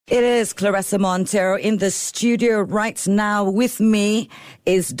It is Clarissa Montero in the studio right now. With me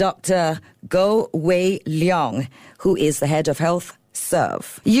is Dr. Goh Wei Leong, who is the head of Health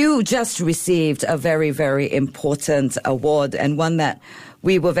Serve. You just received a very, very important award, and one that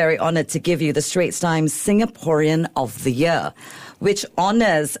we were very honored to give you, the Straits Times Singaporean of the Year, which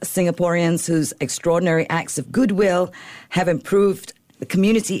honors Singaporeans whose extraordinary acts of goodwill have improved the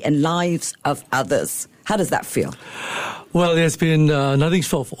community and lives of others. How does that feel? Well, it's been nothing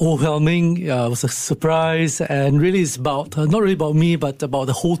short of overwhelming. It was a surprise, and really it's about, not really about me, but about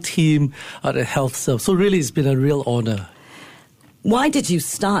the whole team at Health Serve. So really it's been a real honor. Why did you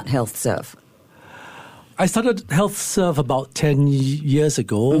start Health Serve? I started Health Serve about 10 years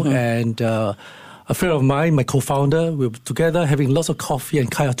ago, and a friend of mine, my co-founder, we were together having lots of coffee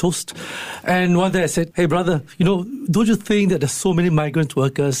and kaya toast. And one day I said, hey, brother, don't you think that there's so many migrant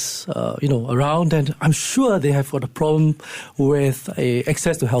workers, around, and I'm sure they have got a problem with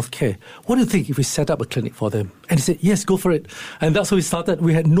access to healthcare. What do you think if we set up a clinic for them? And he said, yes, go for it. And that's how we started.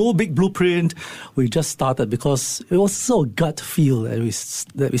 We had no big blueprint. We just started because it was so gut feel that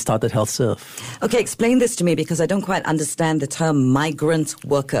we started Health Serve. Okay, explain this to me because I don't quite understand the term migrant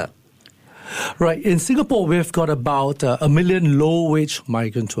worker. Right. In Singapore, we've got about 1 million low-wage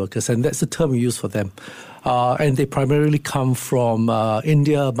migrant workers, and that's the term we use for them. And they primarily come from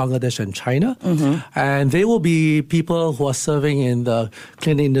India, Bangladesh, and China. And they will be people who are serving in the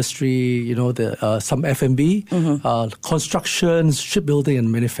cleaning industry, some F&B, construction, shipbuilding,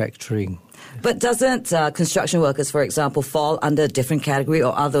 and manufacturing. But doesn't construction workers, for example, fall under a different category,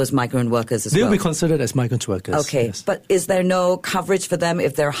 or are those migrant workers as well? They'll be considered as migrant workers. Okay, yes. But is there no coverage for them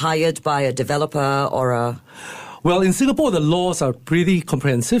if they're hired by a developer or a... Well, in Singapore, the laws are pretty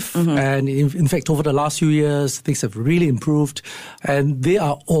comprehensive. And in fact, over the last few years, things have really improved, and they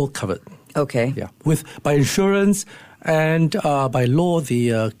are all covered. Okay. Yeah, by insurance and by law,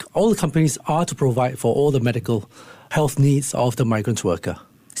 all the companies are to provide for all the medical health needs of the migrant worker.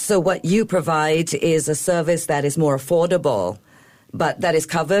 So what you provide is a service that is more affordable, but that is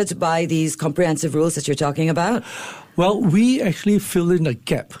covered by these comprehensive rules that you're talking about? Well, we actually fill in a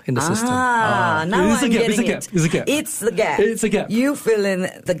gap in the system. Now I'm getting it. It's a gap. It's a gap. You fill in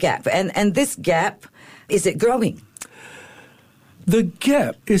the gap. And this gap, is it growing? The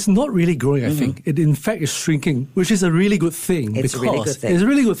gap is not really growing, I think. It, in fact, is shrinking, which is a really good thing. It's a really good thing. It's a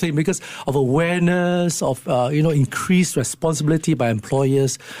really good thing because of awareness, of increased responsibility by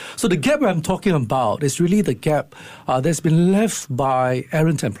employers. So the gap I'm talking about is really the gap that's been left by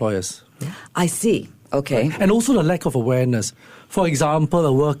errant employers. I see. Okay. Right? And also the lack of awareness. For example,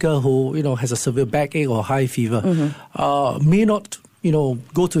 a worker who has a severe backache or high fever may not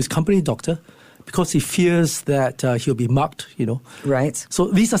go to his company doctor, because he fears that he'll be mugged, Right. So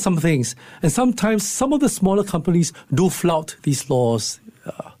these are some things. And sometimes some of the smaller companies do flout these laws.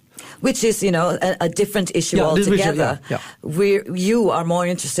 Which is, a different issue altogether. You are more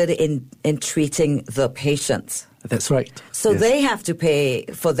interested in treating the patients. That's right. So they have to pay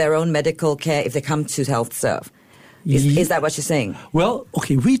for their own medical care if they come to Health Serve. Is that what you're saying? Well,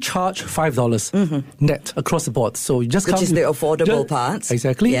 okay, we charge $5 net across the board. So you just Which is the affordable part.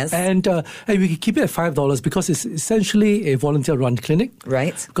 Exactly. Yes. And we can keep it at $5 because it's essentially a volunteer-run clinic.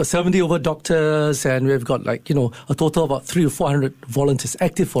 Right. We've got 70 over doctors, and we've got a total of about 300 or 400 volunteers,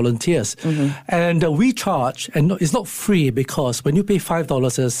 active volunteers. And we charge, and it's not free because when you pay $5,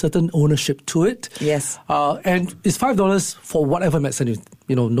 there's a certain ownership to it. Yes. And it's $5 for whatever medicine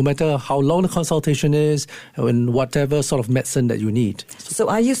no matter how long the consultation is and whatever sort of medicine that you need. So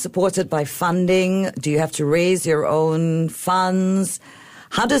are you supported by funding? Do you have to raise your own funds?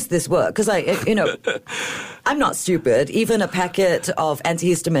 How does this work? Because I'm not stupid. Even a packet of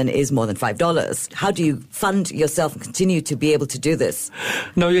antihistamine is more than $5. How do you fund yourself and continue to be able to do this?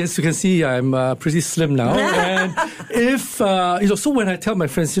 Now, yes, you can see I'm pretty slim now. And if, so when I tell my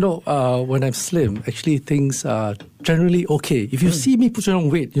friends, when I'm slim, actually things are generally okay. If you see me putting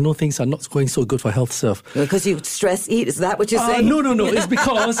on weight, things are not going so good for Health Serve. Because you stress eat, is that what you're saying? No. It's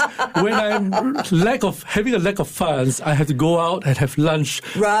because when I'm having a lack of funds, I have to go out and have lunch.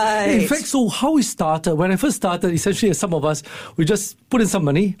 Right. In fact, so how we started, when I first started, essentially some of us, we just put in some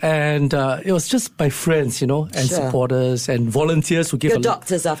money, and it was just by friends, and supporters and volunteers who give. You're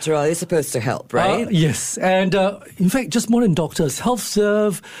doctors, after all, you're supposed to help, right? Yes. And in fact, just more than doctors, Health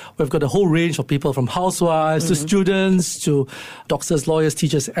Serve, we've got a whole range of people from housewives to students students to doctors, lawyers,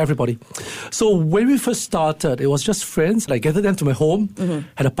 teachers, everybody. So when we first started, it was just friends. I gathered them to my home,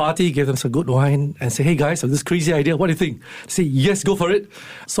 had a party, gave them some good wine, and say, hey guys, I have this crazy idea. What do you think? They say, yes, go for it.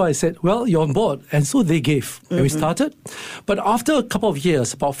 So I said, well, you're on board. And so they gave. And we started. But after a couple of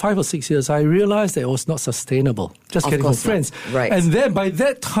years, about 5 or 6 years, I realized that it was not sustainable. Just getting from friends. Right. And then by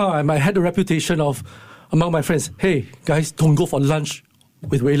that time, I had a reputation of, among my friends, hey, guys, don't go for lunch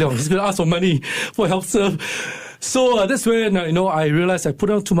with Wei Leong. He's going to ask for money for HealthServe. So that's when, I realized I put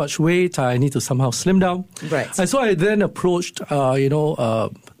on too much weight. I need to somehow slim down. Right. And so I then approached,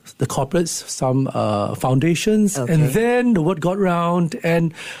 the corporates, some foundations, and then the word got round,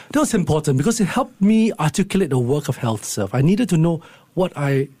 and that was important because it helped me articulate the work of HealthServe. I needed to know what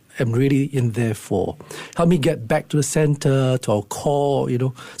I am really in there for. Help me get back to the center, to our core,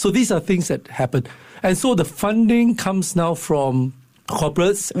 So these are things that happen. And so the funding comes now from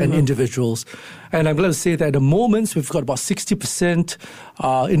corporates and individuals. And I'm glad to say that at the moment, we've got about 60%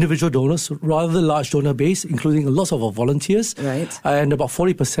 individual donors, rather large donor base, including lots of our volunteers. Right. And about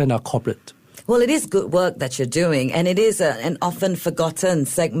 40% are corporate. Well, it is good work that you're doing, and it is an often forgotten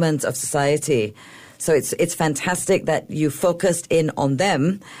segment of society. So it's fantastic that you focused in on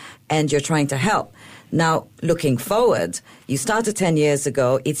them and you're trying to help. Now, looking forward, you started 10 years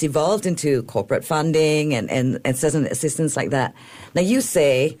ago. It's evolved into corporate funding and certain assistance like that. Now, you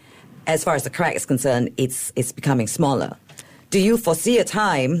say, as far as the crack is concerned, it's becoming smaller. Do you foresee a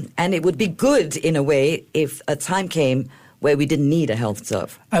time, and it would be good in a way, if a time came where we didn't need a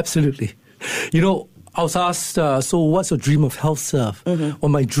HealthServe? Absolutely. I was asked, so what's your dream of HealthServe? Well,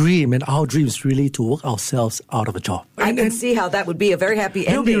 my dream and our dream is really to work ourselves out of a job. I can see how that would be a very happy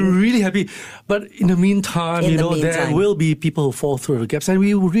ending. We'll be really happy. But in the meantime, there will be people who fall through the gaps. And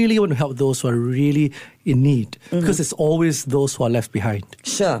we really want to help those who are really in need. Because it's always those who are left behind.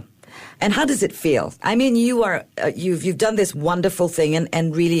 Sure. And how does it feel? I mean, you've done this wonderful thing,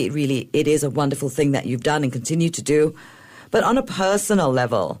 and really, really, it is a wonderful thing that you've done and continue to do. But on a personal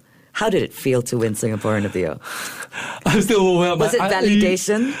level, how did it feel to win Singaporean of the Year? I'm still overwhelmed. Was it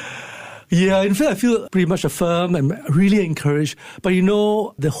validation? Yeah, in fact, I feel pretty much affirmed and really encouraged. But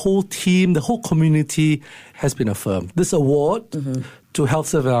the whole team, the whole community has been affirmed. This award to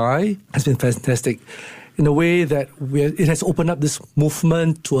HealthServe and I has been fantastic in a way that it has opened up this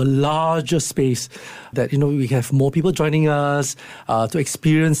movement to a larger space that, we have more people joining us to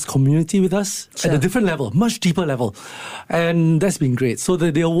experience community with us at a different level, much deeper level. And that's been great. So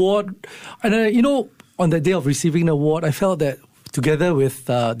the award, and on the day of receiving the award, I felt that together with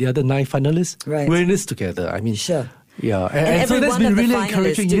the other 9 finalists, we're in this together. I mean, sure. Yeah, and so that's been really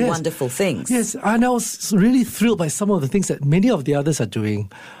encouraging. Do wonderful things. Yes, and I was really thrilled by some of the things that many of the others are doing.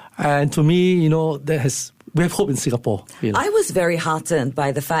 And to me, we have hope in Singapore. I was very heartened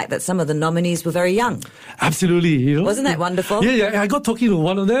by the fact that some of the nominees were very young. Absolutely. Wasn't that wonderful? Yeah. I got talking to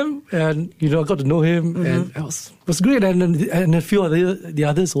one of them, and I got to know him, and it was great, and a few of the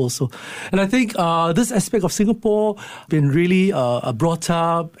others also. And I think this aspect of Singapore been really brought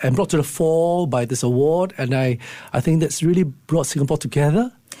up and brought to the fore by this award, and I think that's really brought Singapore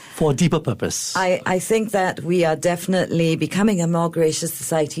together for a deeper purpose. I think that we are definitely becoming a more gracious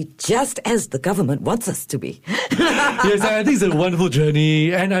society, just as the government wants us to be. Yes, I think it's a wonderful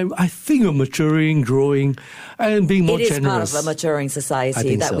journey, and I think we're maturing, growing, and being more generous. It is part of a maturing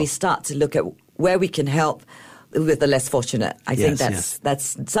society that we start to look at where we can help with the less fortunate. I think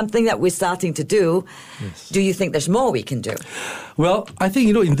that's something that we're starting to do. Yes. Do you think there's more we can do? Well, I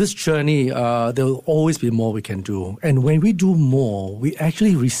think, in this journey, there will always be more we can do. And when we do more, we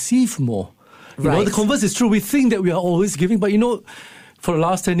actually receive more. The converse is true. We think that we are always giving, but for the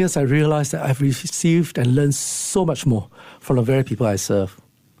last 10 years, I realized that I've received and learned so much more from the very people I serve.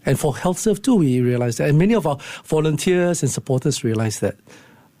 And for HealthServe too, we realized that. And many of our volunteers and supporters realize that.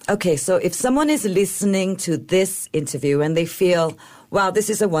 Okay, so if someone is listening to this interview and they feel, wow, this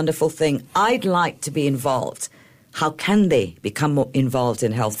is a wonderful thing, I'd like to be involved, how can they become more involved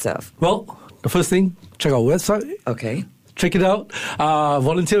in HealthServe? Well, the first thing, check our website. Okay. Check it out.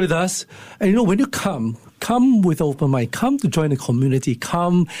 Volunteer with us. And when you come with open mind. Come to join the community.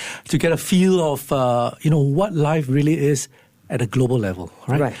 Come to get a feel of, what life really is at a global level,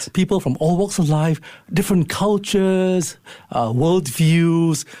 right? People from all walks of life, different cultures,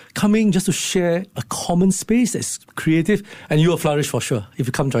 worldviews, coming just to share a common space that's creative, and you will flourish for sure if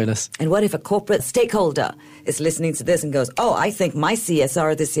you come join us. And what if a corporate stakeholder is listening to this and goes, I think my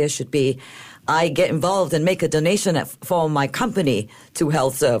CSR this year should be I get involved and make a donation for my company to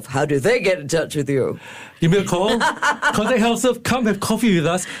HealthServe, how do they get in touch with you? Give me a call. Contact HealthServe. Come have coffee with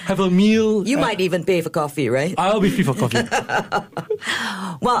us. Have a meal. You might even pay for coffee, right? I'll be free for coffee.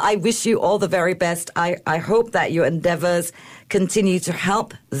 Well, I wish you all the very best. I hope that your endeavors continue to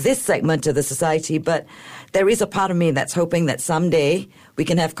help this segment of the society, but there is a part of me that's hoping that someday we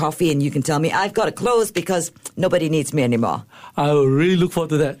can have coffee and you can tell me I've got to close because nobody needs me anymore. I will really look forward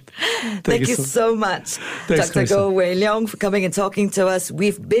to that. Thank you so much, Thanks, Dr. Clarissa. Goh Wei Leong, for coming and talking to us.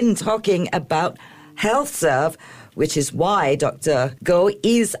 We've been talking about HealthServe, which is why Dr. Goh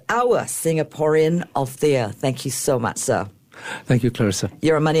is our Singaporean of the Year. Thank you so much, sir. Thank you, Clarissa.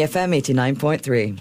 You're on Money FM 89.3.